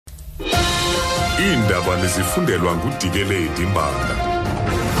Iindaba nezifundelwa nguDikeledi Mbanga.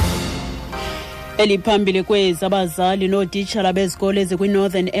 Eliphambili kwezi abazali nootitshala bezikolo ezikwi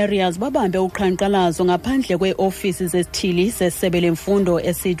Northen Arreas babambe uqhankqalazo ngaphandle kweeOfisi zesithili zesebe lemfundo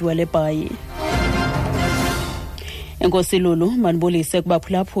eSidwell eBhayi. Enkosi Lulu manibulise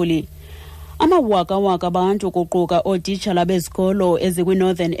kubaphulaphuli. Amawaka-waka abantu kuquka ootitshala bezikolo ezikwi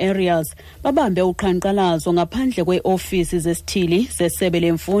Northen Arreas babambe uqhankqalazo ngaphandle kweeOfisi zesithili zesebe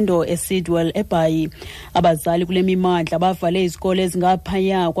lemfundo eSidwell eBhayi. Abazali kule mimandla bavale izikolo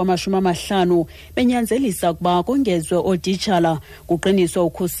ezingaphaya kwama-50 benyanzelisa ukuba kongezwe ootitshala kuqiniswe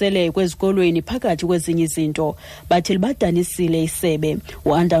ukhuseleko ezikolweni phakathi kwezinye izinto. Bathi libadanisile isebe.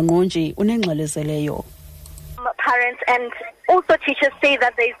 uAndangqonji unengxelezeleyo. Parents and also teachers say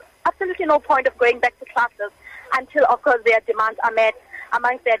that there's absolutely no point of going back to classes until, of course, their demands are met.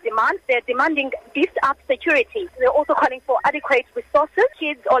 Amongst their demands, they're demanding beefed up security. They're also calling for adequate resources,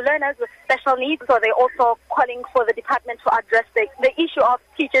 kids or learners with special needs. So they're also calling for the department to address the issue of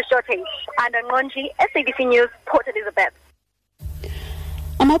teacher shortage. And Ngonji, SABC News, Port Elizabeth.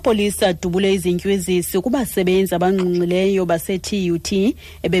 Amapolisa adubule izintyuzisi kubasebenzi abanxunxileyo base-TUT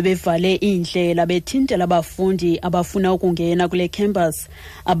ebebevale indlela bethintela abafundi abafuna ukungena kule campus.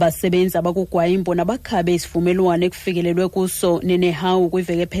 Abasebenzi abakugwayimbo nabakhabe isivumelwano ekufikelelwe kuso nenehawu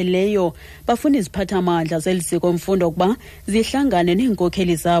kwiveki ephelileyo bafuna iziphathamandla zeliziko mfundo ukuba zihlangane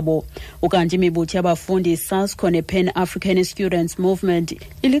neenkokheli zabo. Ukanti imibutho yabafundi SASCO ne-Pan-African Students Movement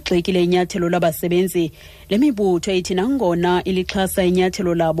iligxekile inyathelo labasebenzi. Le mibutho ithi nangona ilixhasa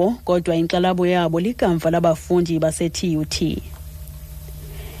inyathelo labo kodwa inkxalabo yabo likamva labafundi base-TUT.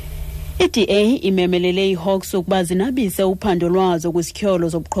 iDA imemelele iHawks ukuba zinabise uphando lwazo kwisityholo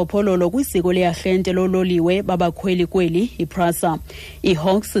zobuqhophololo kwisiko learhente lololiwe babakhweli kweli iPrasa.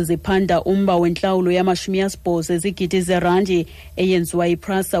 iHawks ziphanda umba wentlawulo yama-80 ezigidi zerandi eyenziwa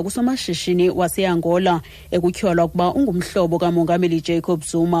iPrasa kusomashishini waseAngola ekutyholwa ukuba ungumhlobo kamongameli Jacob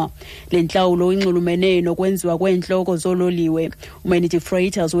Zuma. Le ntlawulo inxulumene nokwenziwa kweentloko zololiwe. uManity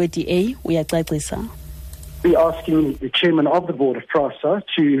Freighters we-DA uyacacisa. We're asking the chairman of the board of PRASA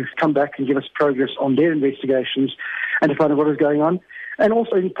to come back and give us progress on their investigations and to find out what is going on, and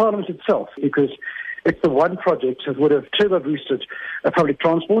also in Parliament itself, because it's the one project that would have turbo-boosted public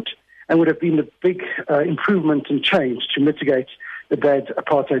transport and would have been a big improvement and change to mitigate the bad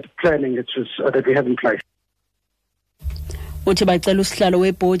apartheid planning that we have in place. Uthi bacela usihlalo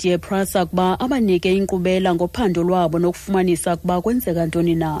webhodi yePrasa ukuba abanike inkqubela ngophando lwabo nokufumanisa ukuba kwenzeka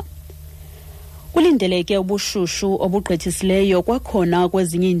ntoni na. Kulindeleke ubushushu obugqithisileyo kwakhona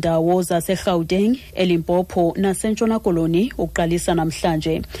kwezinye indawo zaseGauteng, eLimpopo nasentshona koloni ukuqalisa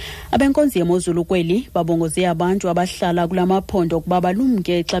namhlanje. Abenkonzi yemozulu kweli babongoze abantu abahlala kulamaphondo ukuba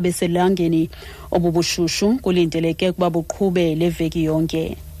balumke xa beselangeni. Obu bushushu kulindeleke ukuba buqhube leveki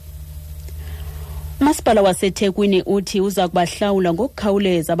yonke. Umasipala waseThekwini uthi uza kubahlawula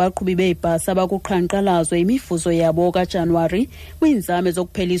ngokukhawuleza abaqhubi beebhasi abakuqhankqalazo imivuzo yabo kaJanuwari kwiinzame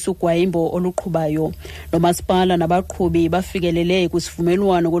zokuphelisa ugwayimbo oluqhubayo. Lo masipala nabaqhubi bafikelele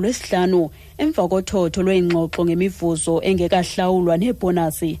kwisivumelwano ngolwesihlanu emva kothotho lweengxoxo ngemivuzo engekahlawulwa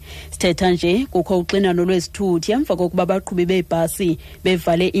neebhonasi. Sithetha nje kukho uxinano lwezithuthi emva kokuba abaqhubi beebhasi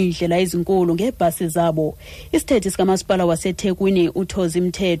bevale iindlela ezinkulu ngeebhasi zabo. Isithethi sikamasipala waseThekwini uThozi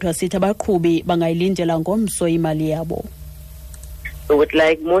Mthethwa sithi abaqhubi bangayilindela ngomso imali yabo. We would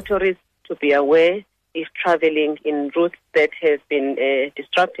like motorists to be aware if traveling in routes that have been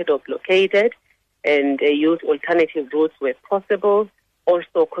disrupted or blockaded and use alternative routes where possible.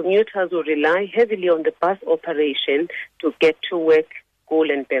 Also, commuters will rely heavily on the bus operation to get to work, school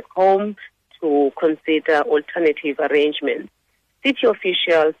and back home, to consider alternative arrangements. City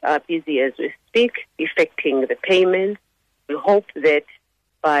officials are busy as we speak, effecting the payments. We hope that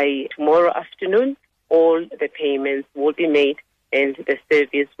by tomorrow afternoon, all the payments will be made and the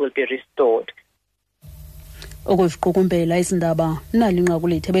service will be restored. Okuziqukumbela izindaba nalinqa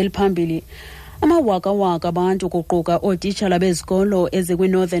kulethe beliphambili. Amawaka-waka abantu kuquka ootitshala bezikolo ezikwi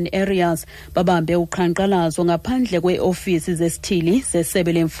Northen Arreas babambe uqhankqalazo ngaphandle kweeOfisi zesithili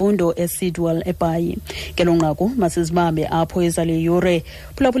zesebe lemfundo eSidwell eBhayi. Ngelo nqaku masizibambe apho ezale yure.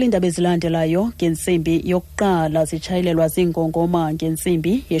 Phulaphula indaba ezilandelayo ngentsimbi yokuqala zitshayelelwa ziingongoma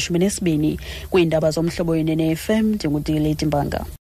ngentsimbi ye-12 kwiindaba zomhlobo yenene FM. NjengoDikeledi Mbanga.